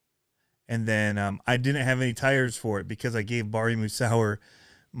 And then I didn't have any tires for it because I gave Barry Musauer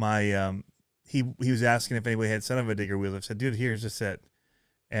my he was asking if anybody had son of a digger wheels. I said, dude, here's a set.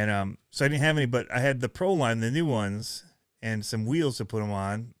 And so I didn't have any, but I had the Pro line, the new ones, and some wheels to put them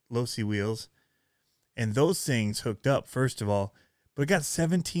on, Losi wheels, and those things hooked up first of all, but it got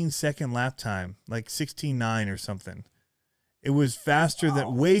 17-second lap time, like 16.9 or something. It was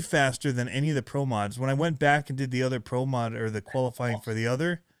way faster than any of the pro mods. When I went back and did the other pro mod or the qualifying for the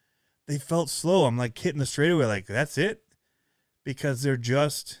other, they felt slow. I'm like hitting the straightaway, like that's it, because they're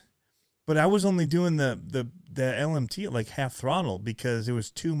just. But I was only doing the LMT at like half throttle because it was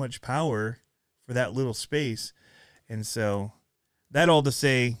too much power for that little space. And so that all to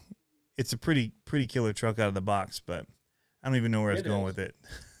say, it's a pretty killer truck out of the box, but I don't even know where I was going with it.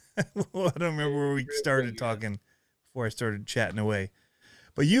 I don't remember where we started talking before I started chatting away.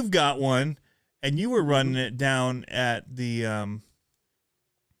 But you've got one, and you were running it down at the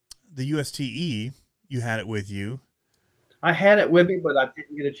USTE. You had it with you. I had it with me, but I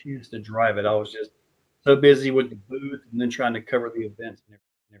didn't get a chance to drive it. I was just so busy with the booth and then trying to cover the events and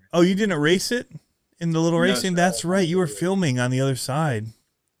everything. Oh, you didn't race it in the little racing? Sir. That's right. You were filming on the other side.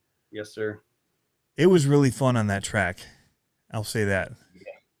 Yes, sir. It was really fun on that track. I'll say that.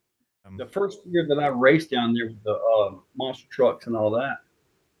 Yeah. The first year that I raced down there with the monster trucks and all that,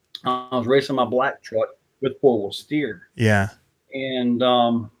 I was racing my black truck with four-wheel steer. Yeah. And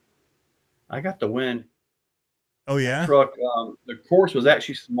I got the win. Oh, yeah? Truck. The course was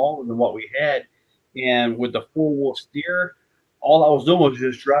actually smaller than what we had. And with the four-wheel steer, all I was doing was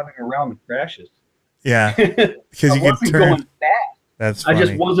just driving around the crashes. Yeah. Because you could turn. Going fast. That's funny. I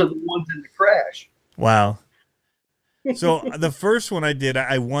just wasn't the ones in the crash. Wow. So the first one I did,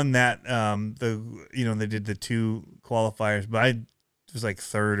 I won that. They did the 2 qualifiers, but I was like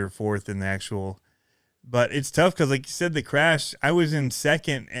 3rd or 4th in the actual. But it's tough because, like you said, the crash. I was in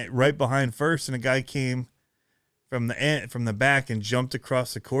 2nd, right behind 1st, and a guy came from the back and jumped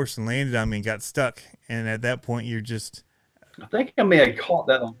across the course and landed on me and got stuck. And at that point, you're just. I think I may have caught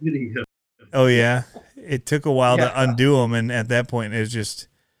that on video. Oh yeah, it took a while to undo them, and at that point, it was just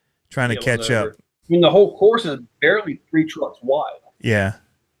trying to catch up. I mean, the whole course is barely 3 trucks wide. Yeah.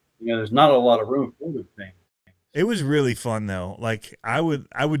 There's not a lot of room for the thing. It was really fun though. Like I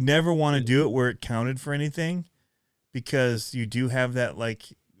would never want to do it where it counted for anything, because you do have that like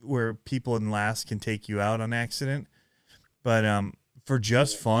where people in last can take you out on accident. But for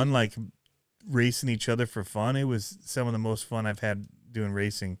just fun, like racing each other for fun, it was some of the most fun I've had doing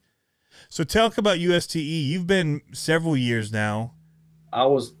racing. So talk about USTE. You've been several years now.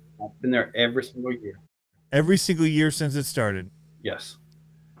 I've been there every single year. Every single year since it started. Yes.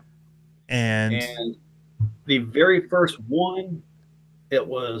 And the very first one, it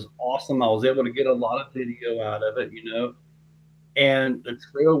was awesome. I was able to get a lot of video out of it, and the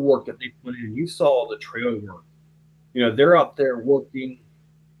trail work that they put in. You saw the trail work. They're up there working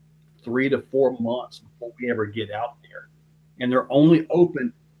 3 to 4 months before we ever get out there, and they're only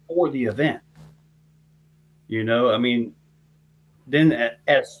open for the event. I mean, then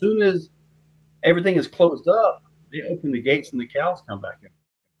as soon as everything is closed up, they open the gates and the cows come back in.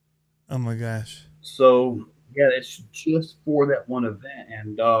 Oh my gosh. So yeah, it's just for that one event.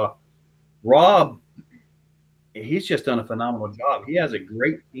 And Rob, he's just done a phenomenal job. He has a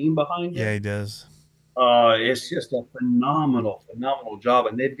great team behind him. Yeah, he does. It's just a phenomenal job,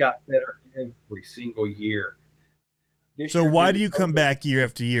 and they've got better every single year. So why do you come back year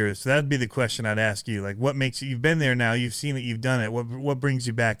after year? So that'd be the question I'd ask you. Like, what makes you've been there now, you've seen it, you've done it. What brings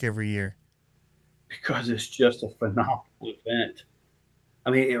you back every year? Because it's just a phenomenal event.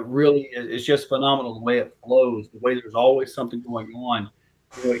 I mean, it really is. It's just phenomenal the way it flows, the way there's always something going on.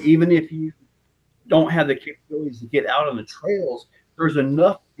 Even if you don't have the capabilities to get out on the trails, there's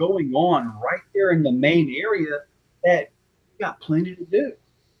enough going on right there in the main area that you got plenty to do.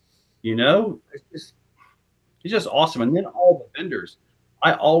 It's just awesome. And then all the vendors,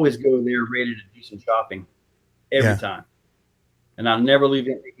 I always go there ready to do some shopping every time. And I'll never leave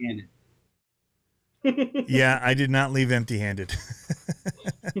empty-handed. Yeah, I did not leave empty-handed.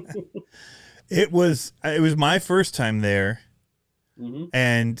 It was my first time there. Mm-hmm.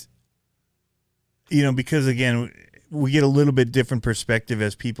 And, because again, we get a little bit different perspective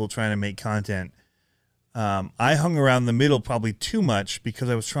as people trying to make content. I hung around the middle probably too much because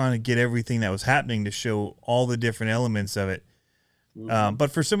I was trying to get everything that was happening to show all the different elements of it. Mm-hmm.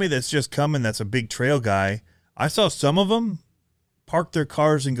 But for somebody that's just coming, that's a big trail guy, I saw some of them park their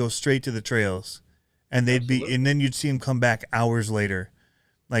cars and go straight to the trails, and and then you'd see them come back hours later.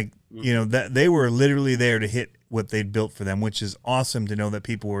 Like, that they were literally there to hit what they'd built for them, which is awesome to know that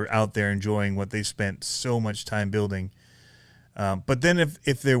people were out there enjoying what they spent so much time building. But then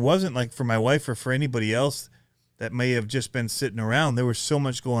if there wasn't, like for my wife or for anybody else that may have just been sitting around, there was so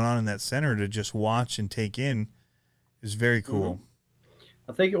much going on in that center to just watch and take in. It was very cool.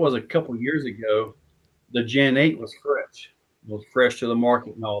 I think it was a couple years ago, the Gen 8 was fresh. was fresh to the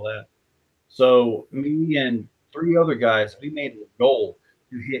market and all that. So me and three other guys, we made it a goal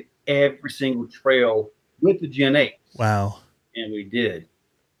to hit every single trail with the Gen 8. Wow. And we did.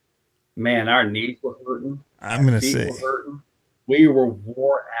 Man, our knees were hurting. I'm going to Feet say, were hurting. We were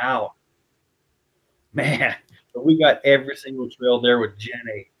wore out. Man, but we got every single trail there with Gen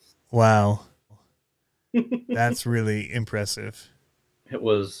 8. wow. That's really impressive. It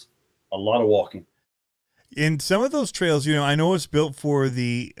was a lot of walking. In some of those trails, I know it's built for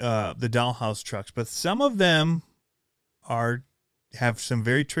the dollhouse trucks, but some of them have some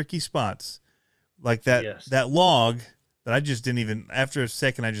very tricky spots, like that Yes. that log that I just didn't even. After a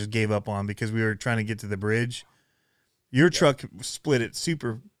second, I just gave up on because we were trying to get to the bridge. Your truck split it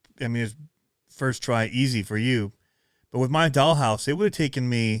super. I mean, it's first try easy for you, but with my dollhouse, it would have taken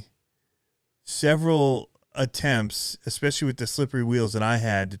me several attempts, especially with the slippery wheels that I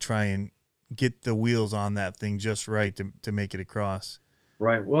had, to try and get the wheels on that thing just right to make it across.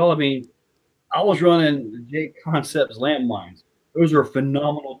 Right. Well, I mean, I was running the J Concepts landmines. Those are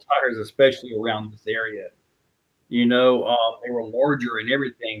phenomenal tires, especially around this area. They were larger and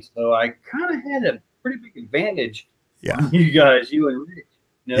everything, so I kind of had a pretty big advantage Yeah. on you guys, you and Rich,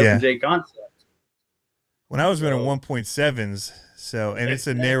 Yeah. from J Concepts. When I was running 1.7s, and it's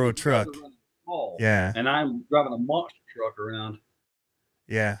a narrow You guys truck. are running small, Yeah. and I'm driving a monster truck around.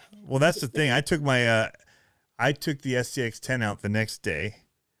 Yeah. Well, that's the thing. I took the STX 10 out the next day,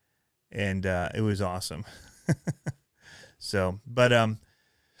 and it was awesome.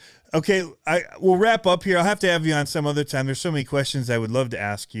 Okay, we'll wrap up here. I'll have to have you on some other time. There's so many questions I would love to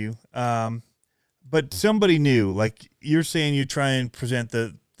ask you. But somebody new, like you're saying, you try and present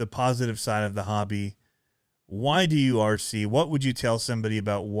the positive side of the hobby. Why do you RC? What would you tell somebody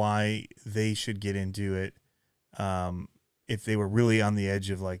about why they should get into it? If they were really on the edge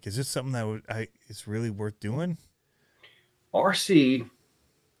of like, is this something that it's really worth doing? RC,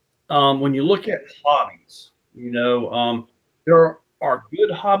 when you look at hobbies, there are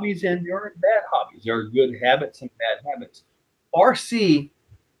good hobbies and there are bad hobbies. There are good habits and bad habits. RC,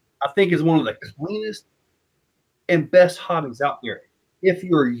 I think, is one of the cleanest and best hobbies out there. If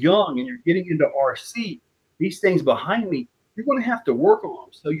you're young and you're getting into RC, these things behind me, you're going to have to work on them.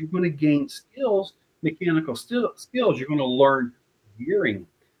 So you're going to gain skills, mechanical skills. You're going to learn gearing,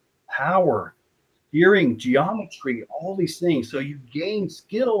 power, steering, geometry, all these things. So you gain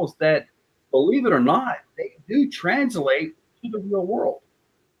skills that, believe it or not, they do translate to the real world.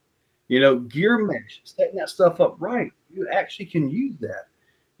 Gear mesh, setting that stuff up right. You actually can use that,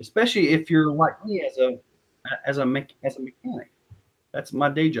 especially if you're like me as a mechanic. That's my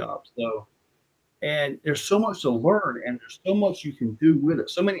day job. So, and there's so much to learn, and there's so much you can do with it.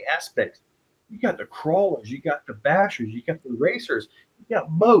 So many aspects. You got the crawlers, you got the bashers, you got the racers, you got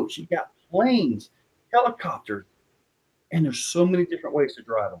boats, you got planes, helicopters, and there's so many different ways to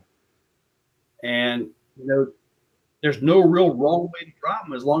drive them. And there's no real wrong way to drive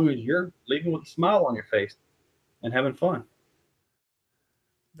them as long as you're leaving with a smile on your face and having fun.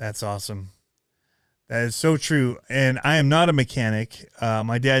 That's awesome. That is so true. And I am not a mechanic.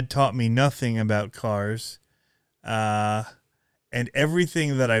 My dad taught me nothing about cars. And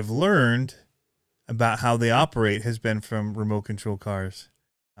everything that I've learned about how they operate has been from remote control cars.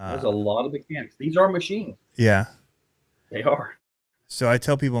 There's a lot of mechanics. These are machines. Yeah. They are. So I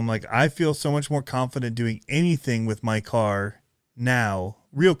tell people, I'm like, I feel so much more confident doing anything with my car now,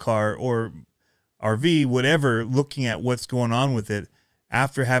 real car or RV, whatever, looking at what's going on with it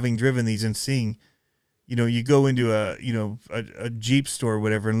after having driven these and seeing, you go into a Jeep store or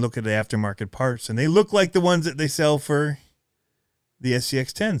whatever and look at the aftermarket parts, and they look like the ones that they sell for the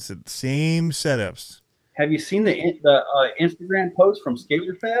SCX 10s, the same setups. Have you seen the Instagram post from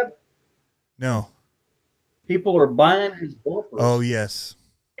Scalar Fab? No. People are buying his bumpers. Oh, yes.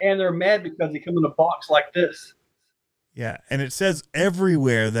 And they're mad because they come in a box like this. Yeah, and it says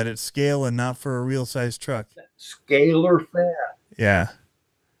everywhere that it's scale and not for a real size truck. Scalar Fab. Yeah.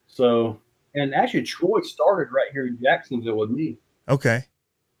 So, and actually Troy started right here in Jacksonville with me. Okay.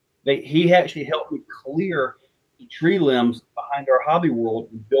 He actually helped me clear the tree limbs behind our hobby world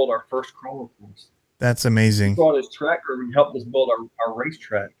and build our first crawler course. That's amazing. He brought his tractor and helped us build our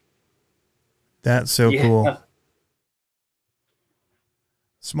racetrack. That's so cool.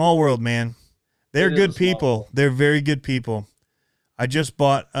 Small world, man. They're good people. They're very good people. I just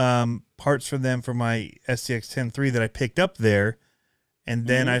bought parts for them for my STX 10-3 that I picked up there. And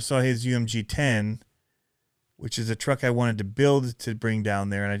then I saw his UMG 10, which is a truck I wanted to build to bring down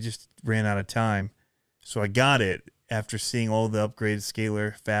there, and I just ran out of time. So I got it after seeing all the upgrades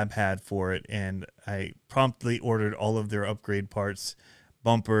Scalar Fab had for it, and I promptly ordered all of their upgrade parts,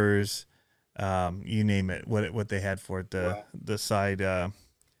 bumpers, you name it, what they had for it, the side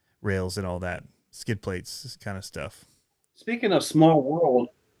rails and all that, skid plates, this kind of stuff. Speaking of small world,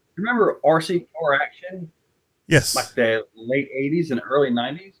 remember RC Car Action, Yes. like the late 80s and early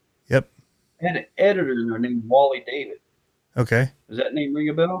 90s? Yep. They had an editor in there named Wally David. Okay. Does that name ring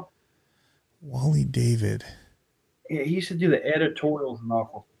a bell? Wally David. Yeah, he used to do the editorials and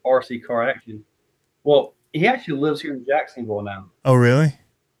all for RC Car Action. Well, he actually lives here in Jacksonville now. Oh, really?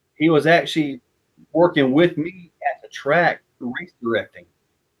 He was actually working with me at the track, race directing.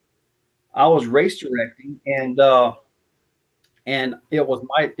 I was race directing, and it was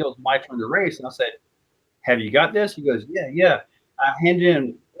my turn to race. And I said, "Have you got this?" He goes, "Yeah." I handed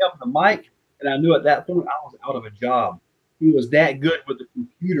him the mic, and I knew at that point I was out of a job. He was that good with the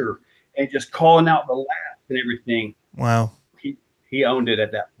computer and just calling out the laps and everything. Wow. He owned it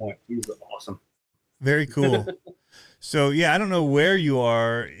at that point. He was awesome. Very cool. So, yeah, I don't know where you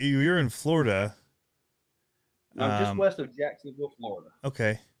are. You're in Florida. I'm just west of Jacksonville, Florida.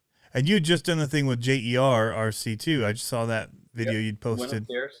 Okay. And you had just done the thing with JER RC too. I just saw that video you'd posted. Went up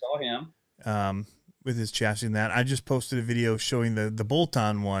there, saw him. With his chassis and that. I just posted a video showing the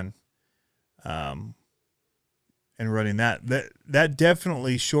bolt-on one. And running that. That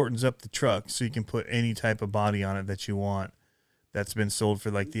definitely shortens up the truck so you can put any type of body on it that you want. That's been sold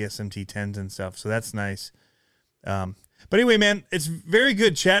for like the SMT 10s and stuff. So that's nice. But anyway, man, it's very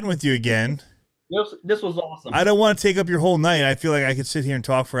good chatting with you again. This was awesome. I don't want to take up your whole night. I feel like I could sit here and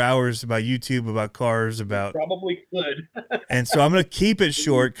talk for hours about YouTube, about cars, about... Probably could. And so I'm going to keep it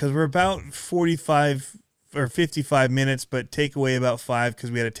short because we're about 45 or 55 minutes, but take away about 5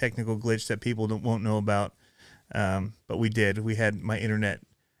 because we had a technical glitch that people won't know about. But we did. We had my internet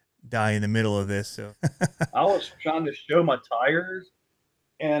die in the middle of this. So I was trying to show my tires,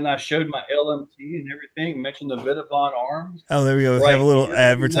 and I showed my LMT and everything, mentioned the Vitavon arms. Oh, there we go. Right Have a little here,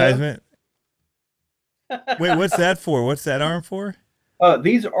 advertisement. Wait, what's that for? What's that arm for?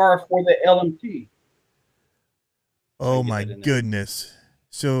 These are for the LMT. Oh my goodness.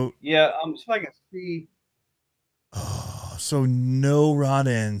 So yeah, so I can see. Oh, so no rod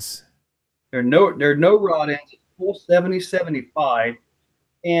ends. There are no rod ends. It's full 70-75,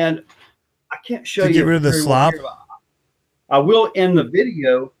 and I can't show you. Get rid of the slop. I will in the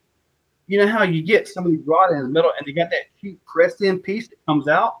video. You know how you get some of these rod ends metal, and they got that cheap pressed in piece that comes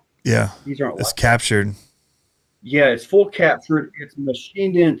out. Yeah, these aren't. It's captured. Yeah, it's full captured. It's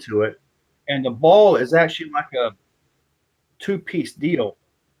machined into it, and the ball is actually like a 2-piece deal.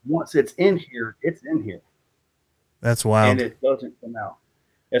 Once it's in here, it's in here. That's wild. And it doesn't come out.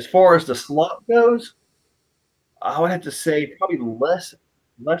 As far as the slot goes, I would have to say probably less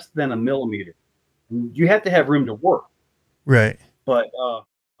than a millimeter. You have to have room to work. Right. But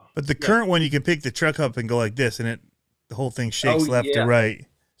the current one, you can pick the truck up and go like this, and the whole thing shakes left to right.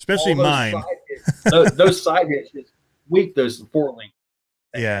 Especially mine. Those side hitches weak, those 4-link.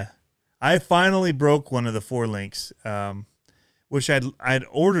 Yeah. I finally broke one of the 4-links, which I'd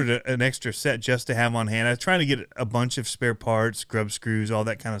ordered an extra set just to have on hand. I was trying to get a bunch of spare parts, grub screws, all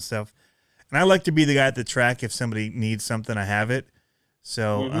that kind of stuff. And I like to be the guy at the track. If somebody needs something, I have it.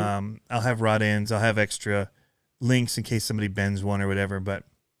 So I'll have rod ends. I'll have extra links in case somebody bends one or whatever. But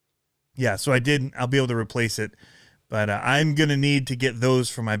yeah, so I'll be able to replace it. But I'm going to need to get those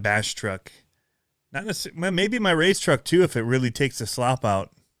for my bash truck. Not necessarily, maybe my race truck too, if it really takes the slop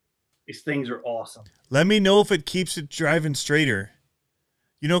out. These things are awesome. Let me know if it keeps it driving straighter.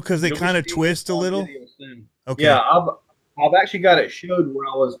 You know, because they kind of twist a little. Okay. Yeah, I've actually got it showed where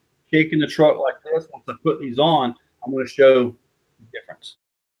I was shaking the truck like this. Once I put these on, I'm going to show the difference.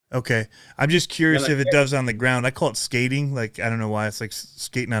 Okay. I'm just curious if it does on the ground. I call it skating. Like, I don't know why. It's like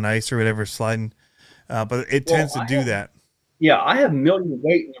skating on ice or whatever, sliding. But it tends to do that. Yeah, I have million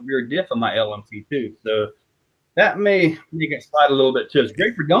weight in the rear diff of my LMT too. So that may make it slide a little bit too. It's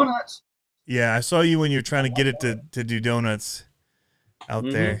great for donuts. Yeah, I saw you when you're trying to get it to do donuts out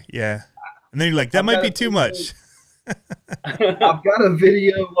there. Yeah. And then you're like, that might be too much. I've got a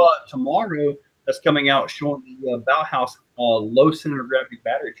video tomorrow that's coming out showing the Bauhaus low center of gravity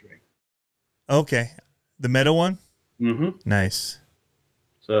battery tray. Okay. The metal one? Mm-hmm. Nice.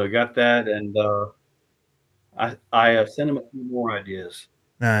 So I got that, and I sent him a few more ideas.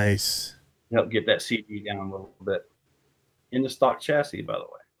 Nice. Help get that CD down a little bit. In the stock chassis, by the way.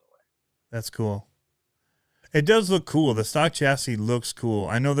 That's cool. It does look cool. The stock chassis looks cool.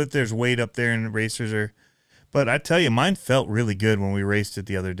 I know that there's weight up there and racers are, but I tell you, mine felt really good when we raced it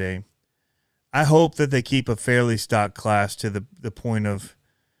the other day. I hope that they keep a fairly stock class to the point of,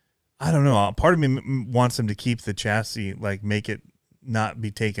 I don't know, part of me wants them to keep the chassis, like make it not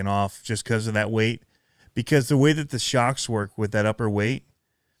be taken off just because of that weight. Because the way that the shocks work with that upper weight,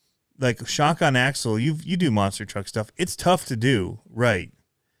 like shock on axle, you do monster truck stuff. It's tough to do, right?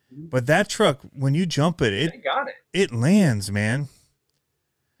 But that truck, when you jump it, They got it. it lands, man.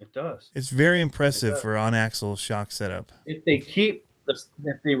 It does. It's very impressive for on axle shock setup. If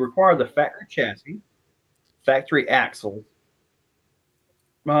they require the factory chassis, factory axle,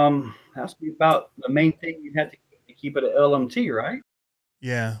 has to be about the main thing you have to keep it at LMT, right?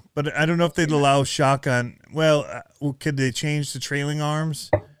 Yeah, but I don't know if they'd allow shock on. Well, could they change the trailing arms?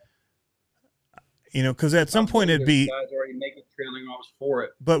 You know, because at some point it'd be. Guys already making trailing arms for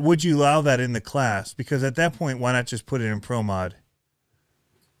it. But would you allow that in the class? Because at that point, why not just put it in Pro Mod?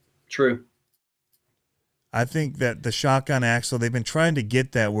 True. I think that the shock on axle, they've been trying to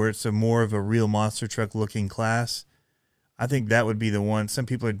get that where it's a more of a real monster truck looking class. I think that would be the one. Some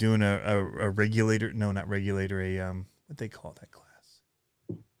people are doing a regulator. No, not regulator. What they call that class?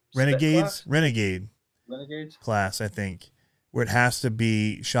 Renegades? Renegades class, I think, where it has to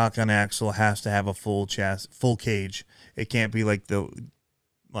be shock on axle, has to have a full cage. It can't be like the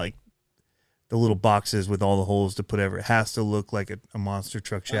little boxes with all the holes to put it has to look like a monster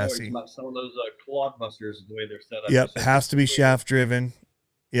truck chassis. About some of those quad busters, the way they're set up. Yep, has to be shaft driven.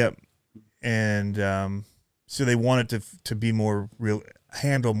 Yep, and so they want it to be more real,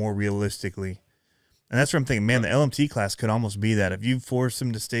 handle more realistically. And that's what I'm thinking, man, the LMT class could almost be that. If you force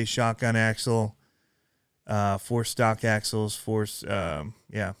them to stay shotgun axle, force stock axles,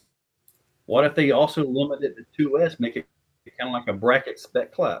 yeah. What if they also limit it to 2S, make it kind of like a bracket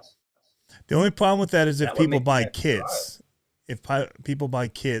spec class? The only problem with that is if people buy sense, kits. If people buy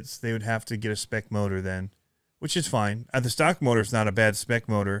kits, they would have to get a spec motor then, which is fine. The stock motor is not a bad spec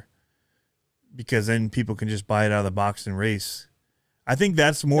motor because then people can just buy it out of the box and race. I think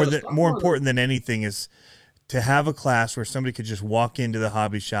that's more important than anything is to have a class where somebody could just walk into the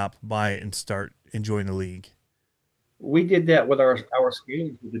hobby shop, buy it, and start enjoying the league. We did that with our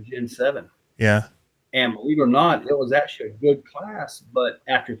scalers with the Gen 7. Yeah. And believe it or not, it was actually a good class, but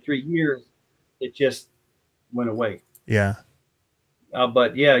after 3 years, it just went away. Yeah.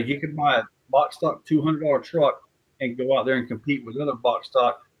 But yeah, you could buy a box stock $200 truck and go out there and compete with other box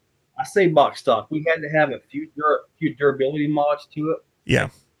stock. I say box stock. We had to have a few durability mods to it. Yeah.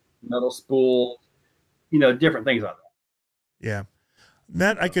 Metal spools, different things like that. Yeah.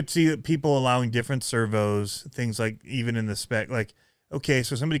 That I could see that people allowing different servos, things like even in the spec, like, okay,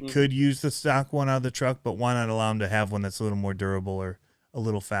 so somebody could use the stock one out of the truck, but why not allow them to have one that's a little more durable or a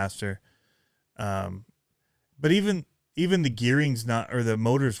little faster? But even the gearing's not, or the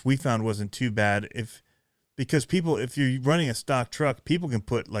motors we found wasn't too bad because if you're running a stock truck, people can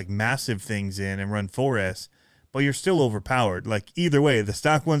put like massive things in and run 4S, but you're still overpowered. Like either way, the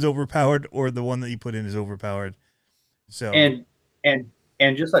stock one's overpowered or the one that you put in is overpowered. So and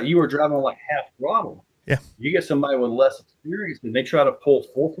just like you were driving like half throttle, yeah, you get somebody with less experience and they try to pull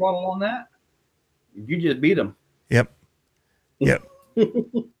full throttle on that, you just beat them. Yep.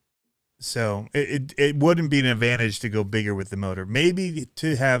 So it wouldn't be an advantage to go bigger with the motor. Maybe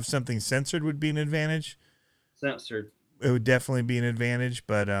to have something censored would be an advantage. Censored. It would definitely be an advantage,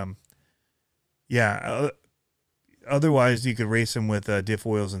 but yeah. Otherwise, you could race them with diff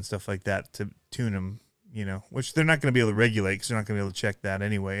oils and stuff like that to tune them, which they're not going to be able to regulate because they're not going to be able to check that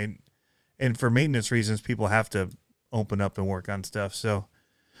anyway. And for maintenance reasons, people have to open up and work on stuff. So,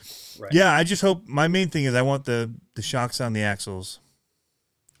 right. Yeah, I just hope my main thing is I want the shocks on the axles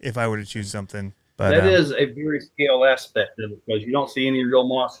if I were to choose something. But that is a very scale aspect of it because you don't see any real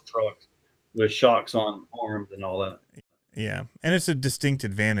monster trucks with shocks on arms and all that. Yeah, and it's a distinct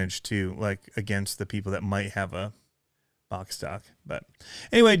advantage too, like against the people that might have a box stock. But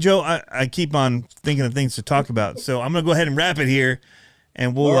anyway, Joe, I keep on thinking of things to talk about, so I'm gonna go ahead and wrap it here,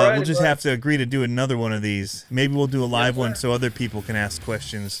 and we'll just have to agree to do another one of these. Maybe we'll do a live one so other people can ask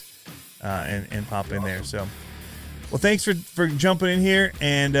questions and pop in there. So, well, thanks for jumping in here,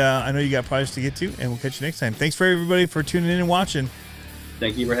 and I know you got projects to get to, and we'll catch you next time. Thanks for everybody for tuning in and watching.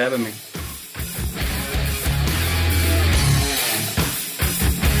 Thank you for having me.